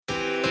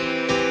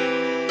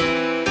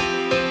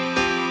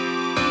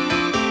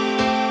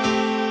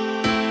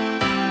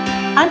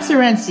I'm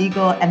Saran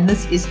Siegel, and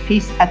this is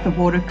Peace at the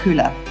Water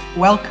Cooler.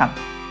 Welcome.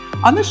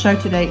 On the show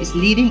today is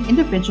leading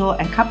individual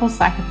and couple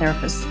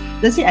psychotherapist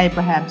Lizzie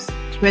Abrahams,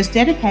 who has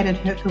dedicated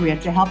her career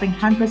to helping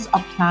hundreds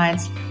of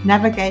clients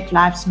navigate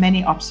life's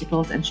many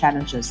obstacles and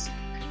challenges.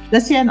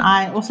 Lizzie and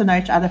I also know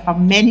each other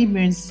from many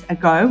moons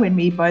ago when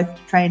we both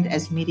trained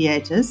as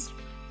mediators.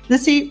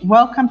 Lizzie,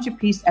 welcome to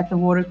Peace at the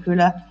Water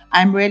Cooler.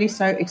 I'm really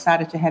so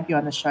excited to have you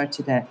on the show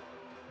today.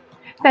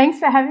 Thanks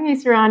for having me,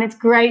 Saran. It's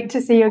great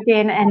to see you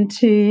again and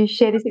to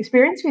share this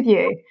experience with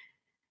you.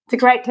 It's a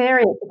great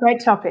area, it's a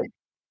great topic.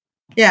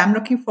 Yeah, I'm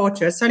looking forward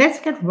to it. So let's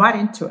get right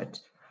into it.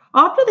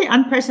 After the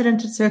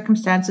unprecedented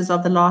circumstances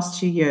of the last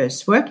 2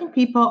 years, working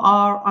people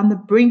are on the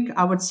brink,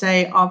 I would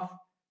say, of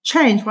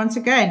change once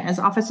again as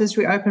offices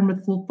reopen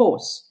with full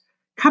force.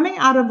 Coming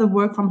out of the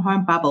work from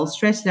home bubble,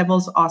 stress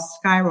levels are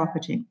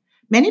skyrocketing.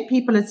 Many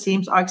people, it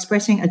seems, are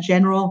expressing a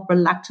general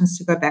reluctance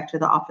to go back to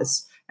the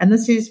office. And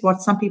this is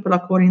what some people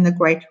are calling the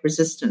great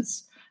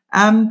resistance.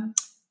 I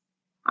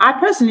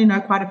personally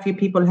know quite a few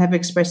people who have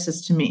expressed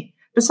this to me.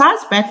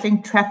 Besides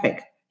battling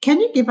traffic, can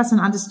you give us an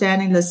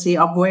understanding, Lizzie,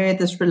 of where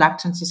this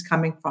reluctance is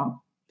coming from?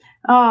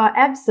 Oh,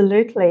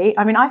 absolutely.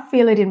 I mean, I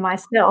feel it in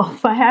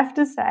myself, I have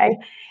to say.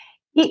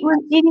 It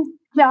is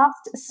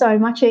just so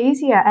much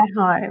easier at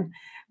home.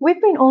 We've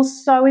been all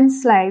so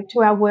enslaved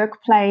to our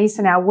workplace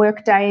and our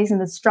work days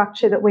and the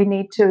structure that we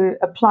need to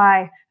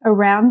apply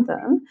around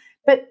them.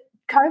 But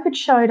COVID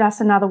showed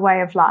us another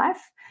way of life.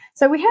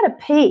 So we had a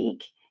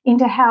peek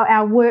into how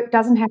our work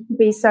doesn't have to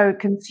be so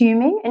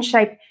consuming and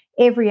shape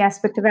every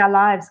aspect of our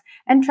lives.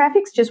 And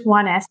traffic's just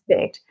one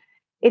aspect.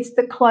 It's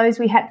the clothes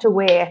we had to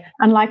wear,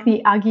 unlike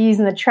the Uggies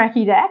and the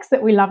tracky dacks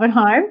that we love at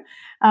home,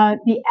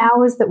 the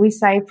hours that we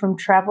save from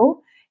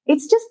travel.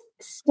 It's just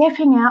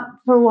stepping out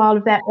for a while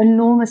of that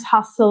enormous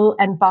hustle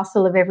and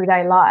bustle of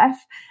everyday life.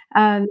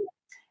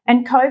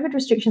 And COVID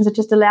restrictions have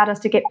just allowed us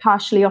to get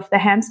partially off the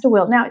hamster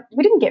wheel. Now,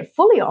 we didn't get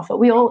fully off it.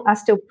 We all are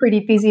still pretty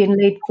busy and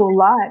lead full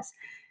lives.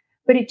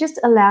 But it just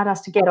allowed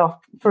us to get off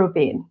for a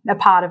bit, a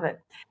part of it.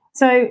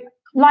 So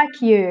like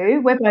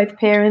you, we're both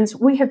parents.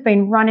 We have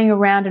been running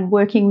around and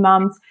working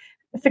mums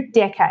for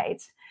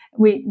decades.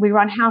 We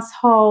run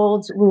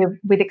households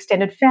with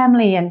extended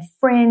family and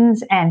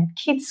friends and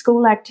kids'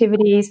 school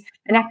activities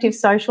and active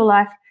social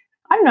life.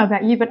 I don't know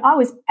about you, but I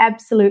was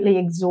absolutely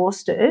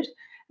exhausted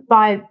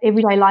by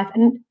everyday life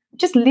and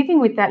just living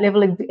with that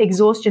level of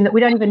exhaustion that we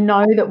don't even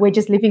know that we're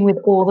just living with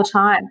all the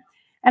time.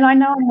 And I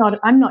know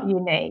I'm not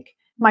unique.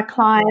 My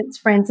clients,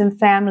 friends and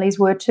families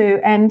were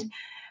too. And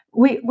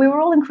we were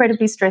all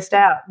incredibly stressed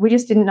out. We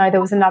just didn't know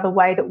there was another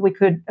way that we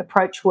could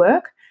approach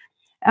work.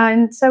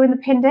 And so in the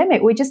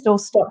pandemic, we just all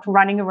stopped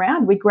running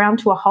around. We ground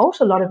to a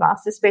halt, a lot of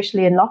us,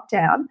 especially in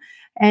lockdown,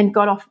 and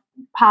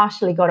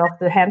partially got off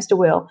the hamster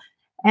wheel.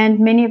 And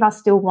many of us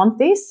still want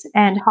this,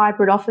 and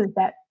hybrid offers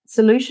that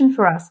solution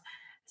for us.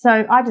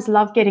 So I just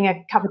love getting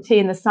a cup of tea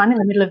in the sun in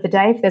the middle of the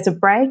day if there's a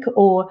break,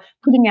 or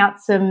putting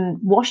out some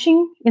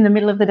washing in the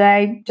middle of the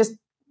day, just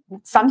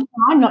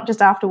sometime, not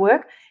just after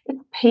work. It's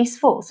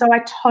peaceful. So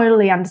I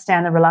totally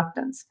understand the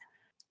reluctance.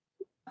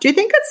 Do you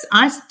think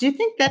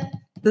that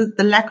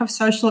the lack of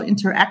social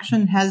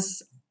interaction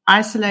has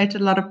isolated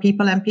a lot of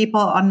people, and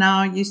people are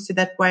now used to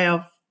that way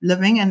of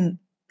living, and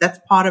that's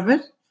part of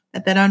it,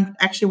 that they don't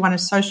actually want to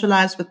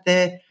socialize with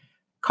their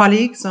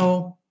colleagues?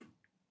 Or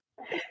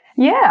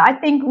yeah, I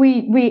think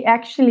we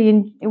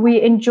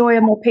enjoy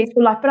a more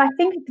peaceful life. But I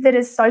think that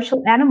as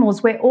social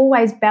animals, we're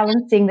always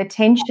balancing the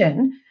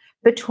tension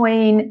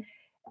between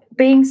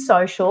being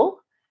social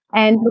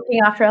and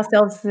looking after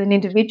ourselves as an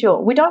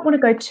individual. We don't want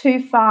to go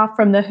too far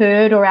from the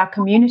herd or our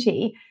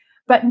community,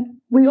 but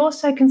we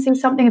also can see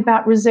something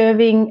about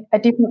reserving a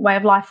different way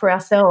of life for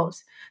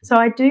ourselves. So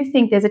I do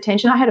think there's a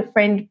tension. I had a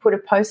friend put a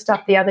post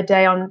up the other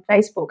day on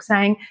Facebook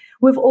saying,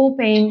 we've all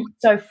been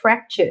so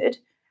fractured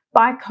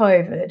by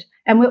COVID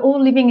and we're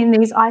all living in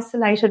these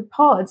isolated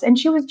pods. And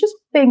she was just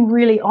being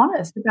really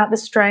honest about the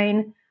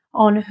strain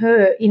on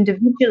her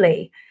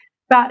individually.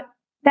 But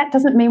that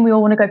doesn't mean we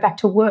all want to go back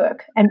to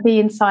work and be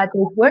inside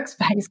these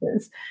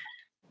workspaces.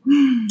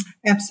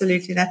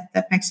 Absolutely.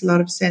 That makes a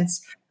lot of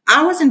sense.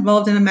 I was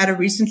involved in a matter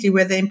recently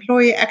where the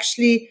employee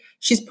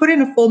she's put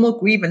in a formal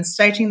grievance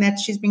stating that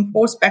she's being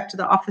forced back to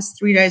the office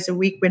 3 days a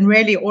week when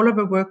really all of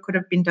her work could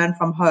have been done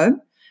from home.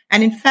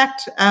 And in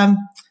fact,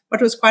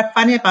 what was quite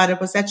funny about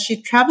it was that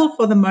she traveled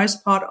for the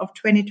most part of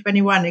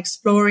 2021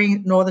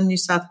 exploring northern New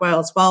South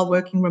Wales while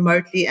working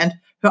remotely, and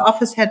her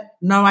office had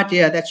no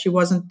idea that she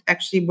wasn't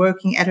actually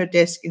working at her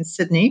desk in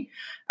Sydney.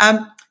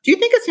 Do you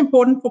think it's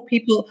important for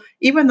people,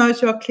 even those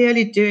who are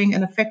clearly doing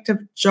an effective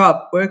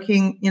job,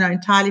 working,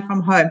 entirely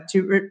from home,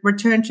 to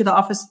return to the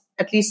office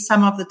at least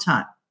some of the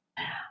time?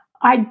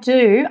 I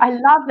do. I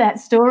love that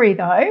story,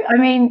 though. I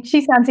mean,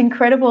 she sounds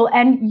incredible,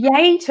 and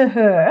yay to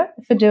her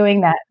for doing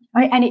that.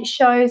 And it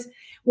shows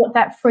what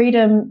that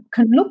freedom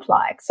can look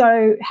like.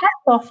 So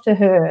hats off to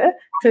her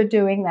for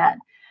doing that.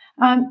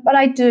 But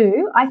I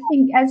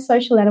think as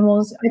social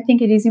animals, I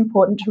think it is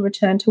important to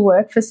return to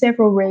work for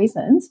several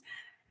reasons.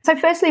 So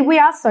firstly, we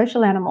are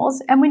social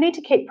animals and we need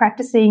to keep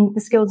practicing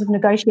the skills of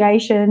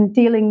negotiation,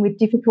 dealing with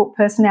difficult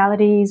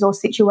personalities or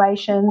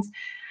situations,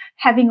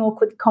 having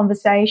awkward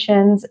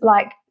conversations,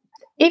 like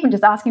even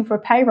just asking for a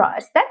pay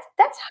rise.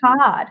 That's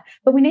hard,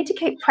 but we need to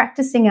keep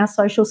practicing our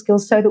social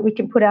skills so that we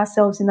can put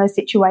ourselves in those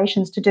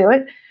situations to do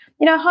it.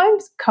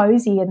 Home's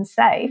cozy and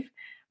safe,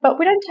 but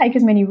we don't take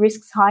as many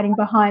risks hiding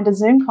behind a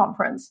Zoom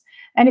conference,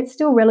 and it's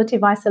still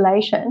relative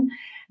isolation.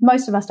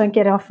 Most of us don't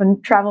get off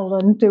and travel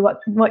and do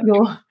what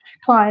your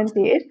client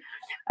did.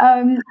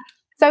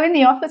 So in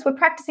the office, we're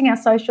practicing our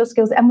social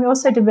skills, and we're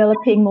also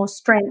developing more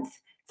strength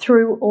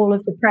through all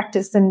of the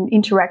practice and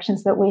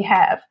interactions that we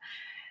have.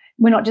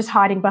 We're not just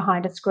hiding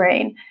behind a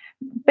screen.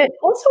 But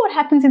also what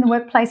happens in the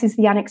workplace is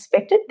the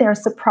unexpected. There are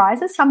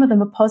surprises. Some of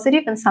them are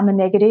positive and some are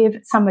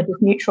negative. Some are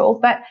just neutral.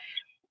 But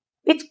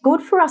it's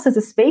good for us as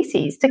a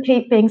species to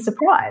keep being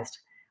surprised.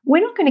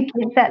 We're not going to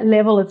get that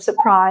level of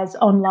surprise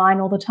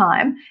online all the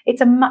time. It's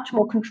a much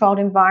more controlled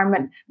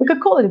environment. We could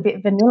call it a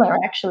bit vanilla,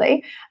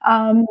 actually.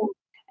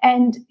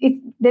 And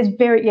there's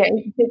very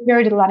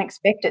little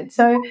unexpected.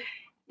 So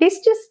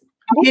this just...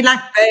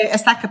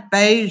 It's like a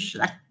beige,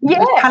 like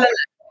colourless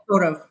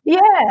sort of.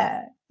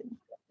 Yeah.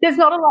 There's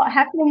not a lot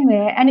happening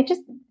there. And it just,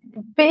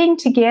 being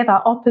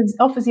together offers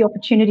the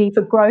opportunity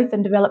for growth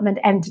and development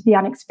and the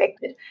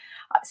unexpected.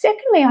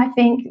 Secondly, I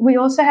think we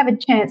also have a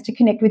chance to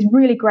connect with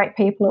really great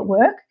people at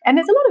work, and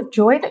there's a lot of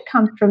joy that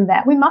comes from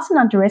that. We mustn't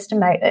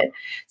underestimate it.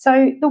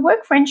 So the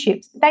work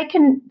friendships, they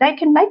can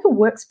make a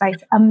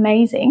workspace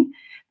amazing,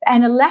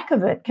 and a lack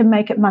of it can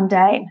make it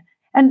mundane.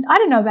 And I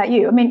don't know about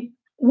you. I mean,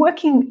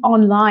 working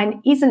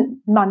online isn't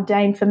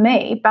mundane for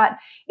me, but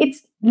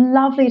it's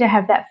lovely to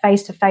have that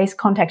face-to-face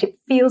contact. It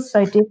feels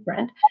so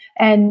different,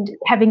 and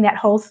having that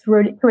whole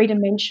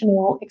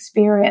three-dimensional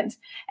experience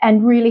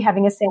and really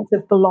having a sense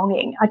of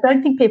belonging. I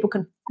don't think people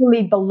can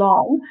fully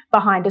belong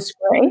behind a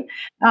screen,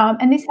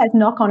 and this has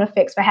knock-on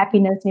effects for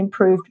happiness and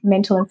improved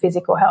mental and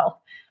physical health.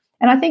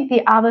 And I think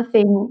the other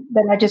thing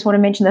that I just want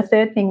to mention, the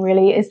third thing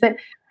really, is that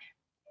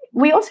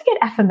we also get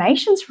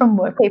affirmations from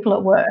people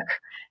at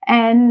work,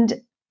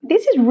 and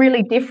this is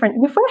really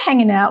different. If we're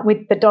hanging out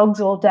with the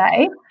dogs all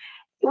day,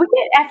 we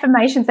get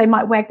affirmations. They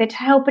might wag their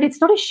tail, but it's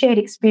not a shared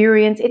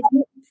experience. It's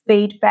not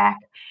feedback.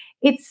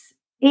 It's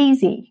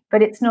easy,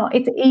 but it's not.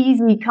 It's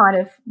easy kind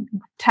of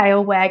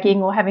tail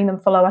wagging or having them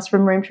follow us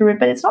from room to room,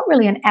 but it's not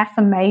really an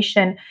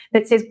affirmation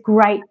that says,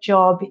 great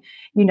job,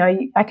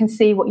 I can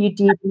see what you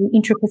did, the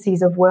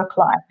intricacies of work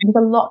life.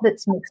 There's a lot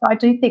that's mixed. I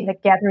do think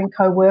that gathering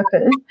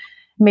co-workers,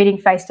 meeting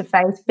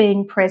face-to-face,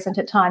 being present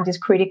at times is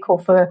critical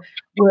for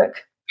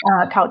work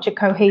culture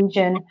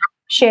cohesion,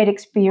 shared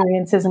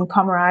experiences and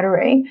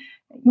camaraderie.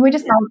 We're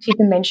just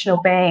multi-dimensional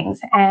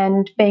beings,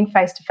 and being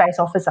face-to-face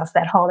offers us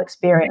that whole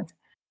experience.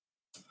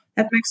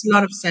 That makes a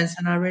lot of sense,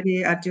 and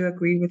I do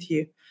agree with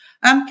you.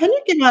 Can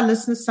you give our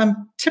listeners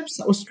some tips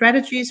or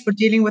strategies for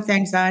dealing with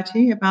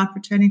anxiety about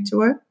returning to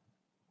work?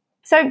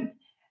 So,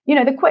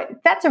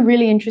 that's a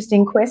really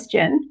interesting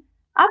question.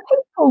 Are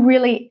people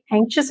really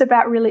anxious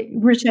about really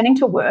returning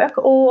to work?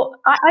 Or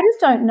I just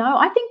don't know.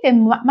 I think they're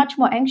much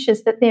more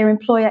anxious that their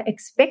employer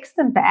expects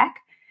them back,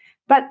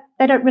 but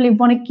they don't really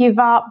want to give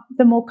up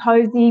the more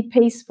cozy,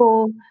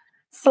 peaceful,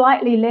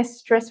 slightly less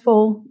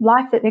stressful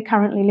life that they're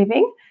currently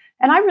living.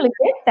 And I really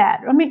get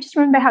that. I mean, just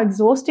remember how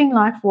exhausting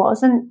life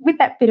was. And with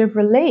that bit of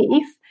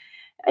relief,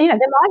 their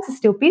lives are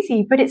still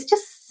busy, but it's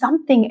just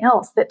something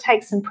else that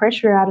takes some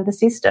pressure out of the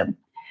system.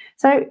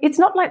 So it's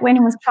not like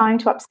anyone's trying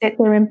to upset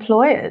their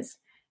employers,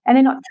 and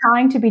they're not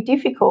trying to be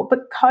difficult.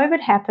 But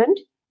COVID happened,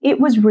 it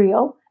was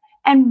real,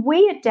 and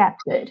we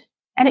adapted,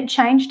 and it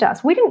changed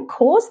us. We didn't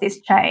cause this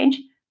change,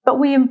 but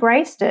we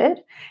embraced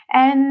it.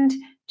 And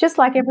just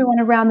like everyone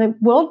around the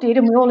world did,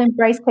 and we all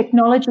embraced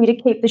technology to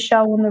keep the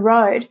show on the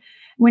road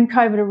when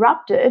COVID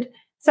erupted.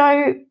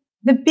 So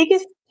the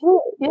biggest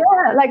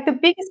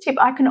tip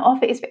I can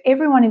offer is for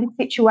everyone in this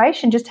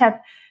situation,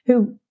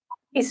 who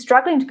is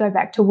struggling to go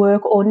back to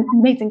work or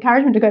needs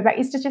encouragement to go back,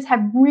 is to just have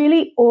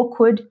really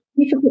awkward,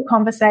 difficult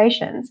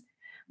conversations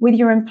with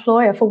your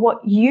employer for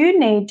what you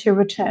need to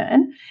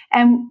return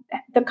and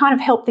the kind of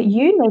help that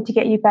you need to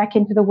get you back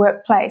into the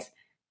workplace.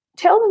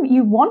 Tell them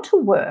you want to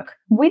work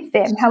with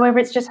them. However,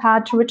 it's just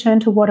hard to return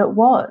to what it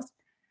was.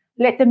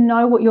 Let them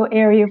know what your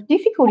area of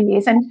difficulty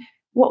is and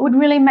what would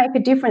really make a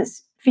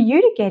difference for you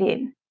to get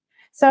in.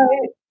 So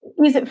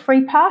is it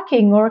free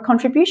parking or a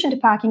contribution to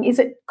parking? Is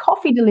it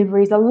coffee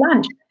deliveries, a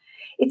lunch?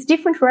 It's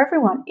different for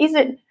everyone. Is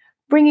it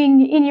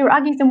bringing in your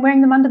Uggies and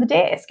wearing them under the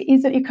desk?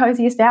 Is it your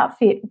coziest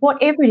outfit?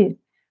 Whatever it is.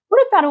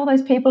 What about all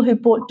those people who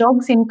brought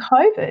dogs in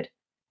COVID?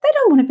 They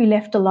don't want to be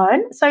left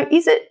alone. So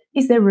is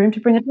there room to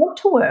bring a dog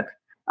to work?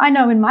 I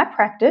know in my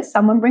practice,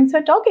 someone brings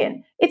her dog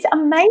in. It's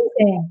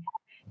amazing.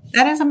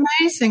 That is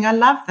amazing. I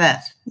love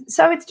that.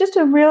 So it's just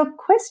a real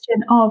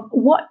question of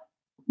what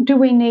do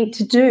we need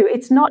to do?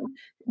 It's not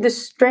the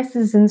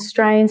stresses and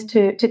strains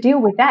to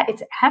deal with that.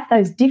 It's have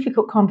those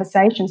difficult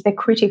conversations. They're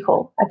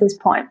critical at this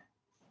point.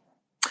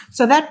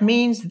 So that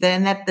means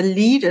then that the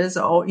leaders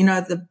or,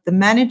 the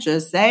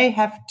managers, they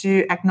have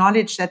to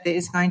acknowledge that there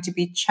is going to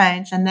be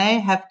change and they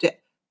have to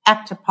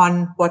act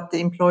upon what the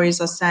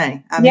employees are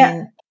saying. I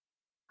mean,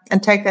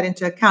 and take that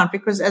into account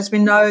because as we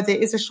know, there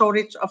is a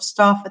shortage of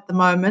staff at the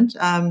moment.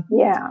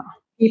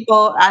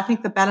 People, I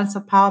think the balance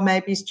of power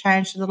maybe has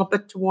changed a little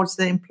bit towards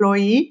the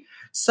employee.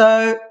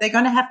 So they're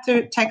going to have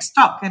to take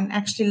stock and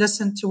actually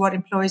listen to what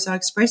employees are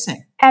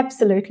expressing.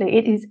 Absolutely.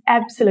 It is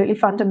absolutely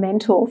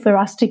fundamental for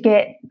us to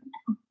get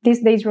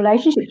these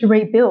relationships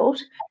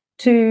rebuilt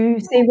to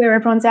see where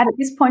everyone's at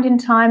this point in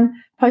time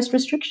post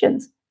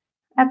restrictions.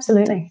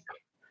 Absolutely.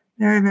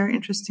 Very, very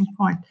interesting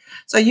point.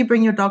 So you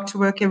bring your dog to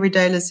work every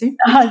day, Lizzie?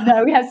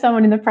 No, we have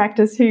someone in the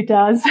practice who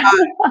does.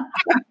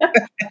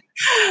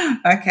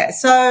 Okay.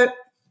 So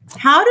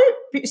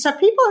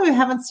people who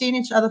haven't seen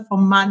each other for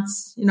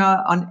months,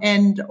 on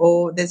end,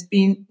 or there's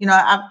been,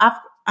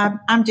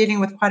 I'm dealing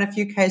with quite a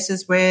few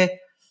cases where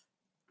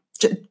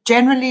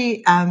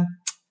generally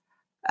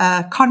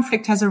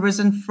conflict has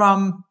arisen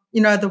from,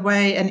 the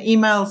way an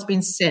email's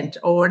been sent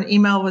or an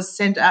email was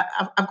sent.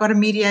 I've got a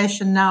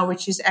mediation now,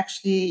 which is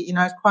actually,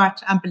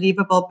 quite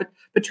unbelievable, but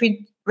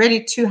between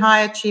really two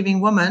high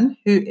achieving women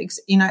who,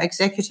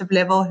 executive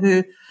level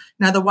who,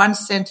 the one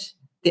sent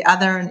the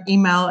other an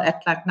email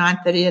at like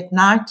 9:30 at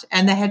night,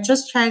 and they had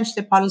just changed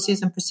their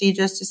policies and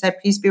procedures to say,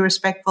 please be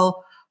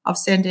respectful of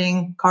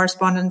sending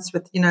correspondence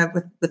with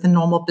the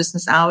normal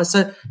business hours.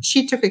 So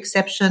she took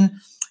exception,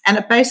 and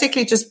it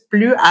basically just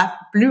blew out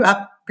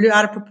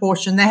of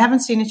proportion. They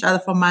haven't seen each other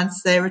for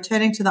months. They're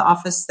returning to the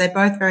office. They're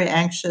both very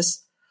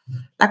anxious.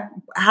 Like,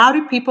 how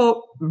do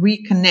people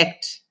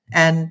reconnect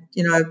and,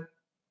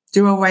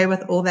 do away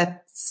with all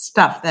that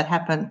stuff that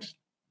happened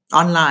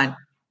online?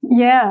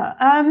 Yeah.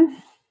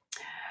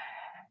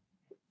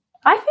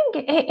 I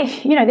think,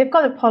 they've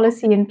got a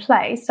policy in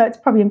place, so it's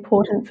probably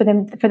important for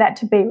that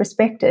to be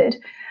respected.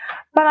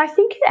 But I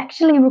think it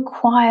actually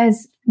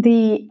requires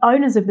the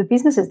owners of the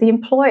businesses, the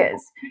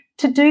employers,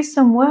 to do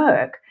some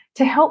work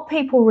to help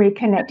people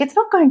reconnect. It's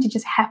not going to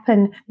just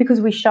happen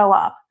because we show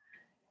up.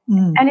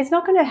 And it's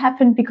not going to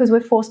happen because we're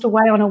forced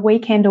away on a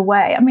weekend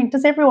away. I mean,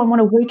 does everyone want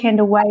a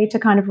weekend away to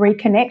kind of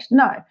reconnect?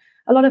 No.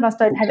 A lot of us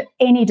don't have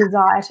any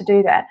desire to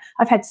do that.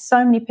 I've had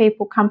so many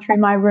people come through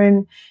my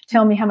room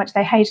tell me how much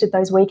they hated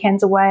those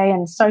weekends away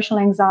and social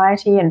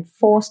anxiety and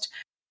forced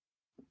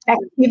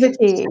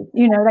activity.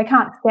 They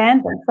can't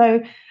stand them.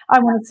 So I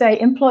want to say,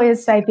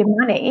 employers, save your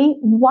money.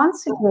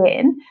 Once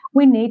again,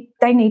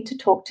 they need to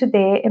talk to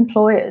their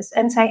employers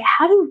and say,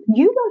 how do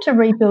you want to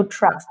rebuild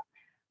trust?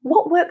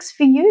 What works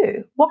for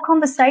you? What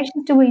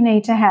conversations do we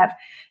need to have?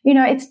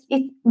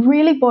 It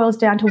really boils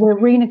down to we're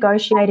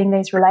renegotiating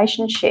these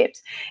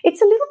relationships. It's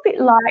a little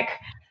bit like,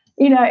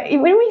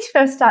 when we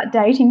first start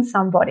dating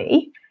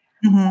somebody,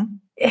 at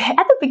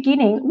the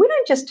beginning, we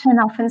don't just turn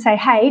off and say,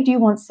 hey, do you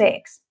want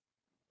sex?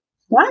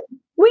 Right?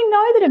 We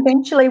know that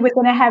eventually we're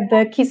going to have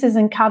the kisses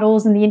and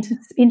cuddles and the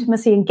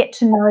intimacy and get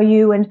to know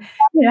you and,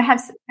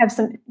 have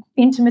some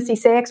intimacy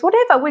sex,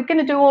 whatever. We're going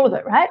to do all of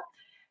it, right?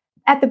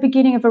 At the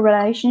beginning of a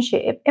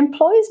relationship,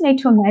 employers need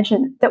to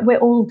imagine that we're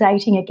all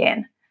dating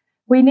again.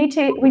 We need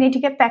to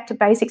get back to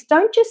basics.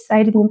 Don't just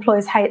say to the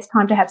employers, hey, it's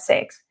time to have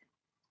sex.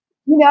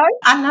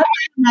 I love that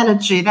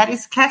analogy. That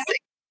is classic.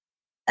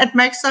 It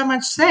makes so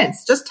much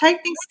sense. Just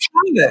take things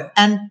slower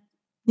and,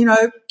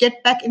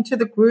 get back into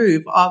the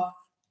groove of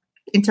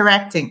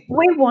interacting.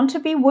 We want to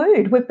be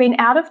wooed. We've been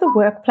out of the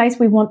workplace.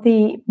 We want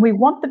the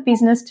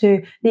business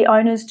the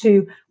owners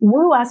to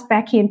woo us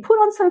back in. Put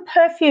on some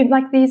perfume,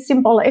 like the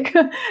symbolic,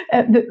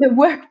 the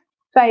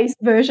work-based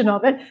version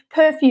of it.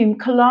 Perfume,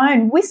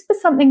 cologne, whisper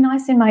something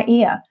nice in my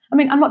ear. I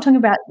mean, I'm not talking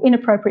about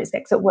inappropriate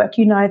sex at work.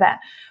 You know that.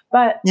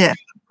 But yeah,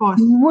 of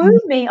course.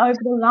 Woo me over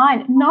the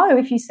line. No,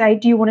 if you say,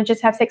 do you want to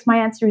just have sex? My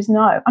answer is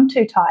no. I'm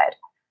too tired.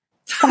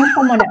 Find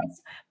someone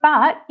else.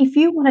 But if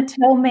you want to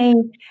tell me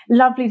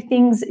lovely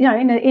things,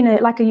 in a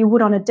like you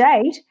would on a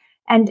date,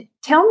 and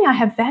tell me I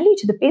have value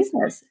to the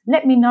business,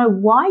 let me know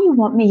why you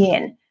want me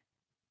in.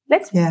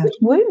 Let's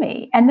woo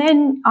me, and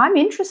then I'm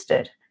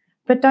interested.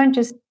 But don't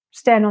just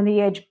stand on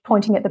the edge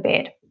pointing at the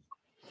bed.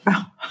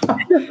 I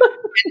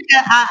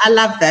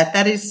love that.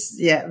 That is,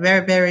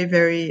 very, very,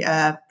 very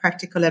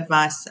practical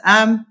advice.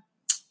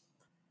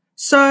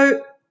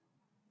 So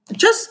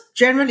just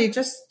generally,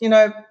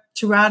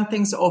 to round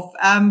things off,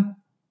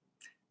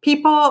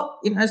 people,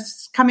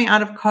 coming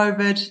out of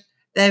COVID,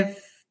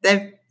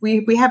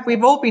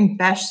 we've all been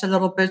bashed a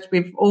little bit.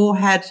 We've all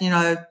had,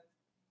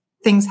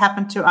 things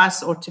happen to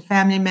us or to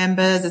family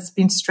members. It's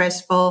been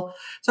stressful.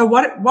 So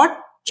what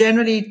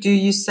generally do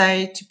you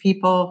say to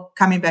people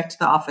coming back to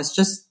the office?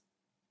 Just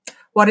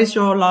what is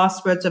your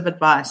last words of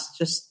advice,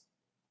 just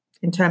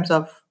in terms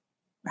of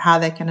how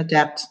they can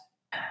adapt?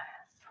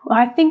 Well,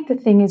 I think the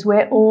thing is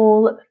we're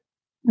all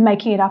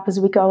making it up as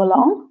we go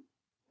along,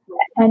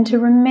 and to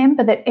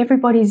remember that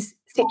everybody's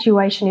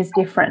situation is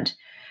different.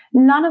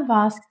 None of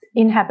us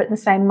inhabit the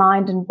same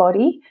mind and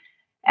body,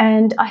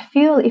 and I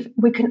feel if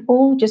we can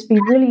all just be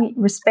really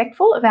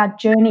respectful of our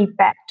journey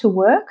back to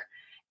work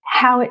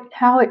how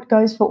it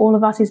goes for all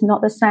of us is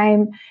not the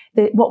same.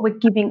 What we're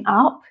giving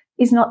up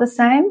is not the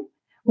same.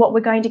 What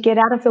we're going to get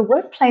out of the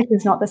workplace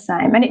is not the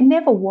same. And it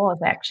never was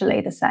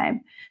actually the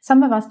same.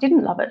 Some of us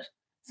didn't love it.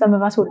 Some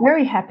of us were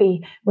very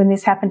happy when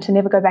this happened to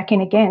never go back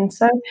in again.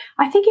 So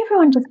I think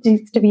everyone just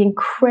needs to be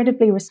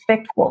incredibly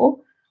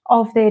respectful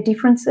of their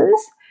differences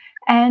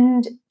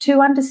and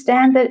to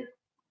understand that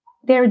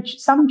there are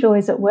some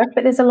joys at work,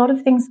 but there's a lot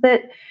of things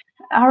that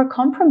are a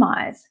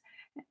compromise.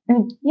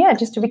 And yeah,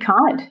 just to be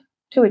kind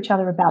to each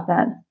other about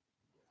that.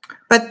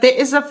 But there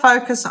is a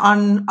focus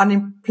on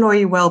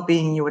employee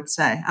well-being, you would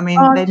say. I mean,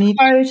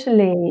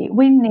 totally.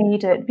 We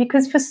need it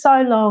because for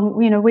so long,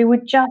 we were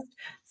just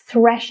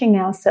thrashing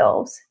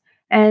ourselves.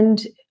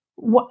 And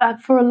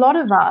for a lot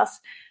of us,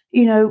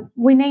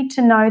 we need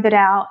to know that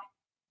our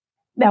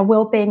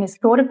well-being is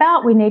thought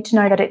about. We need to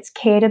know that it's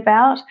cared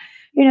about.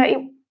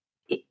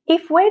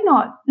 If we're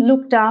not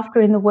looked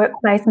after in the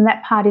workplace and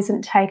that part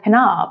isn't taken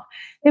up,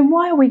 then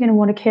why are we going to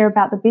want to care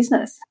about the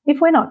business if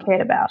we're not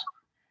cared about?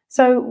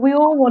 So we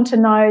all want to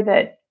know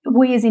that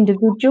we as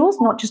individuals,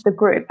 not just the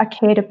group, are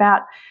cared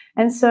about.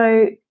 And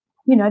so,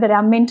 that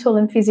our mental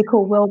and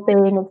physical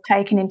well-being is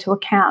taken into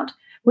account.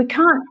 We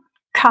can't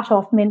cut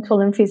off mental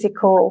and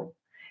physical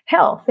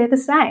health. They're the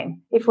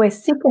same. If we're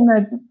sick in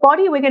the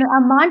body,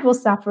 our mind will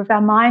suffer. If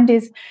our mind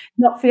is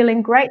not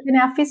feeling great, then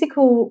our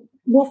physical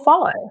will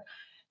follow.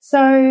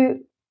 So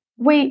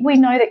we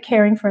know that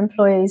caring for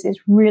employees is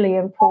really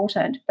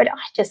important, but I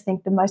just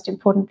think the most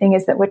important thing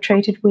is that we're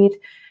treated with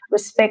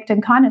respect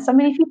and kindness. I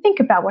mean, if you think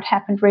about what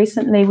happened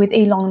recently with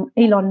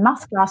Elon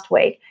Musk last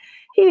week,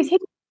 he was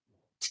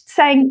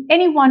saying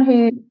anyone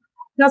who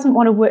doesn't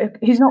want to work,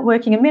 who's not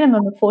working a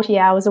minimum of 40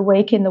 hours a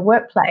week in the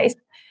workplace,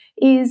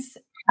 is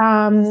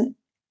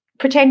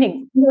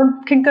pretending,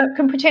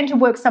 can pretend to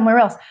work somewhere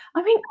else.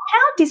 I mean,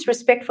 how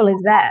disrespectful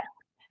is that?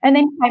 And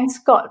then came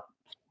Scott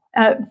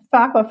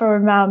Farquhar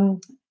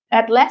from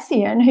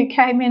Atlassian, who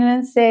came in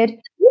and said,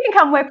 "You can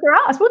come work for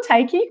us. We'll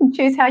take you. You can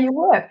choose how you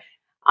work."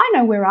 I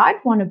know where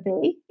I'd want to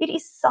be. It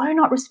is so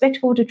not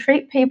respectful to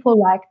treat people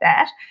like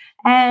that.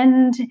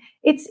 And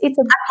I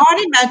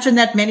can't imagine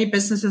that many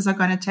businesses are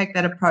going to take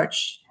that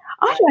approach.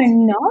 I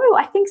don't know.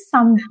 I think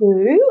some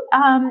do.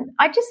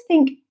 I just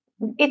think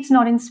it's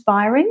not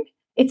inspiring.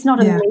 It's not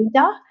a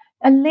leader.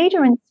 A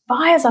leader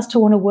inspires us to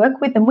want to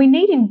work with them. We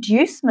need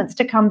inducements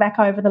to come back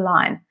over the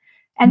line.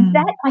 And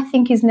that, I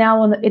think, is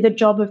now on the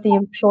job of the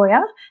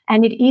employer.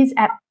 And it is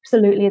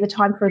absolutely the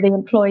time for the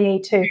employee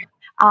to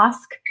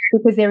ask,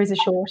 because there is a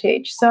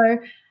shortage. So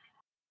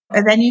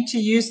they need to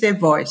use their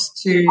voice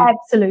to...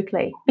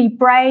 Absolutely. Be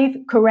brave,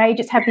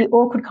 courageous, have the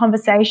awkward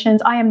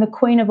conversations. I am the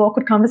queen of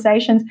awkward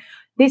conversations.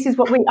 This is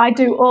what I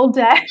do all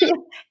day,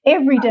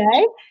 every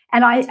day.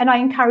 And I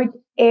encourage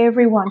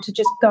everyone to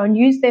just go and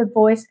use their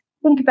voice,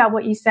 think about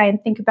what you say,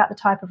 and think about the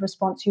type of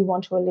response you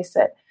want to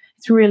elicit.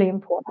 It's really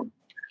important.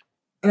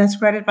 That's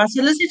great advice.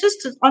 So Lizzie,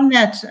 just on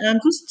that,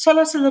 just tell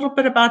us a little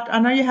bit about, I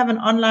know you have an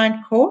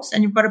online course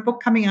and you've got a book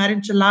coming out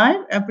in July.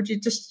 Would you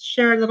just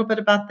share a little bit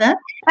about that?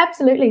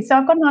 Absolutely. So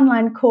I've got an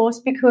online course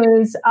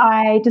because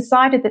I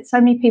decided that so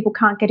many people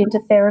can't get into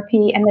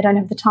therapy and they don't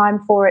have the time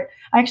for it.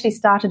 I actually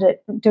started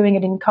doing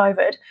it in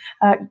COVID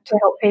to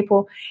help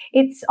people.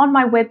 It's on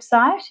my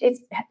website. It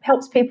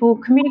helps people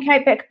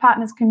communicate better,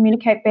 partners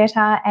communicate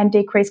better and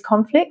decrease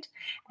conflict.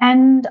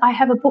 And I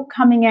have a book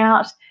coming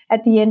out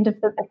at the end of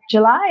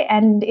July,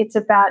 and it's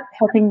about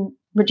helping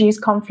reduce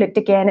conflict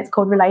again. It's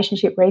called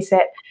Relationship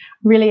Reset.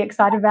 Really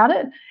excited about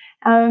it.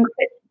 All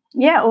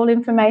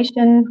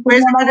information.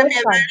 Where's it going to be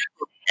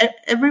available?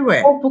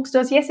 Everywhere? All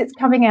bookstores. Yes, it's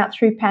coming out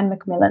through Pan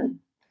Macmillan.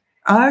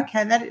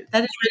 Okay, that is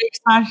really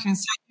exciting.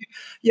 So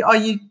are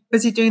you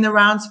busy doing the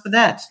rounds for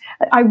that?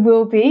 I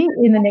will be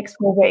in the next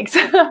 4 weeks.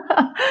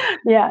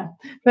 Yeah,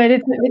 but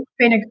it's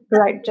been a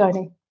great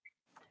journey.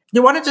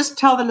 You want to just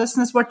tell the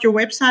listeners what your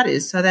website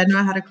is so they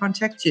know how to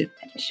contact you?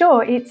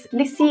 Sure. It's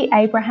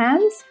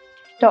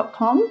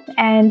LissieAbrahams.com,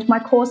 and my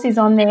course is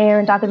on there,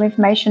 and other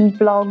information,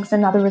 blogs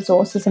and other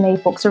resources and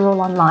ebooks are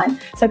all online.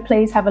 So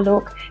please have a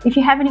look. If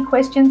you have any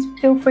questions,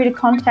 feel free to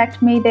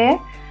contact me there.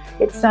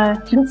 It's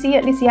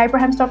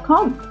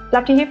Lissie@LissieAbrahams.com.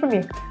 Love to hear from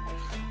you.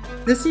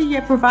 Lizzie, you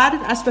provided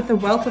us with a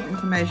wealth of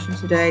information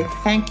today.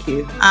 Thank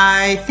you.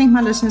 I think my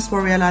listeners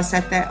will realize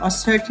that they are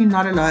certainly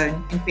not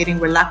alone in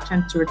feeling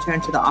reluctant to return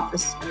to the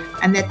office,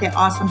 and that there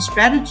are some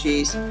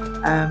strategies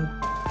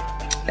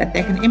that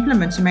they can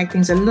implement to make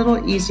things a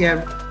little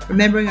easier,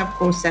 remembering, of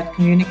course, that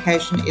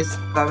communication is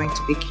going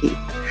to be key.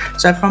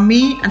 So from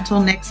me,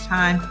 until next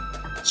time,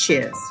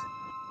 cheers.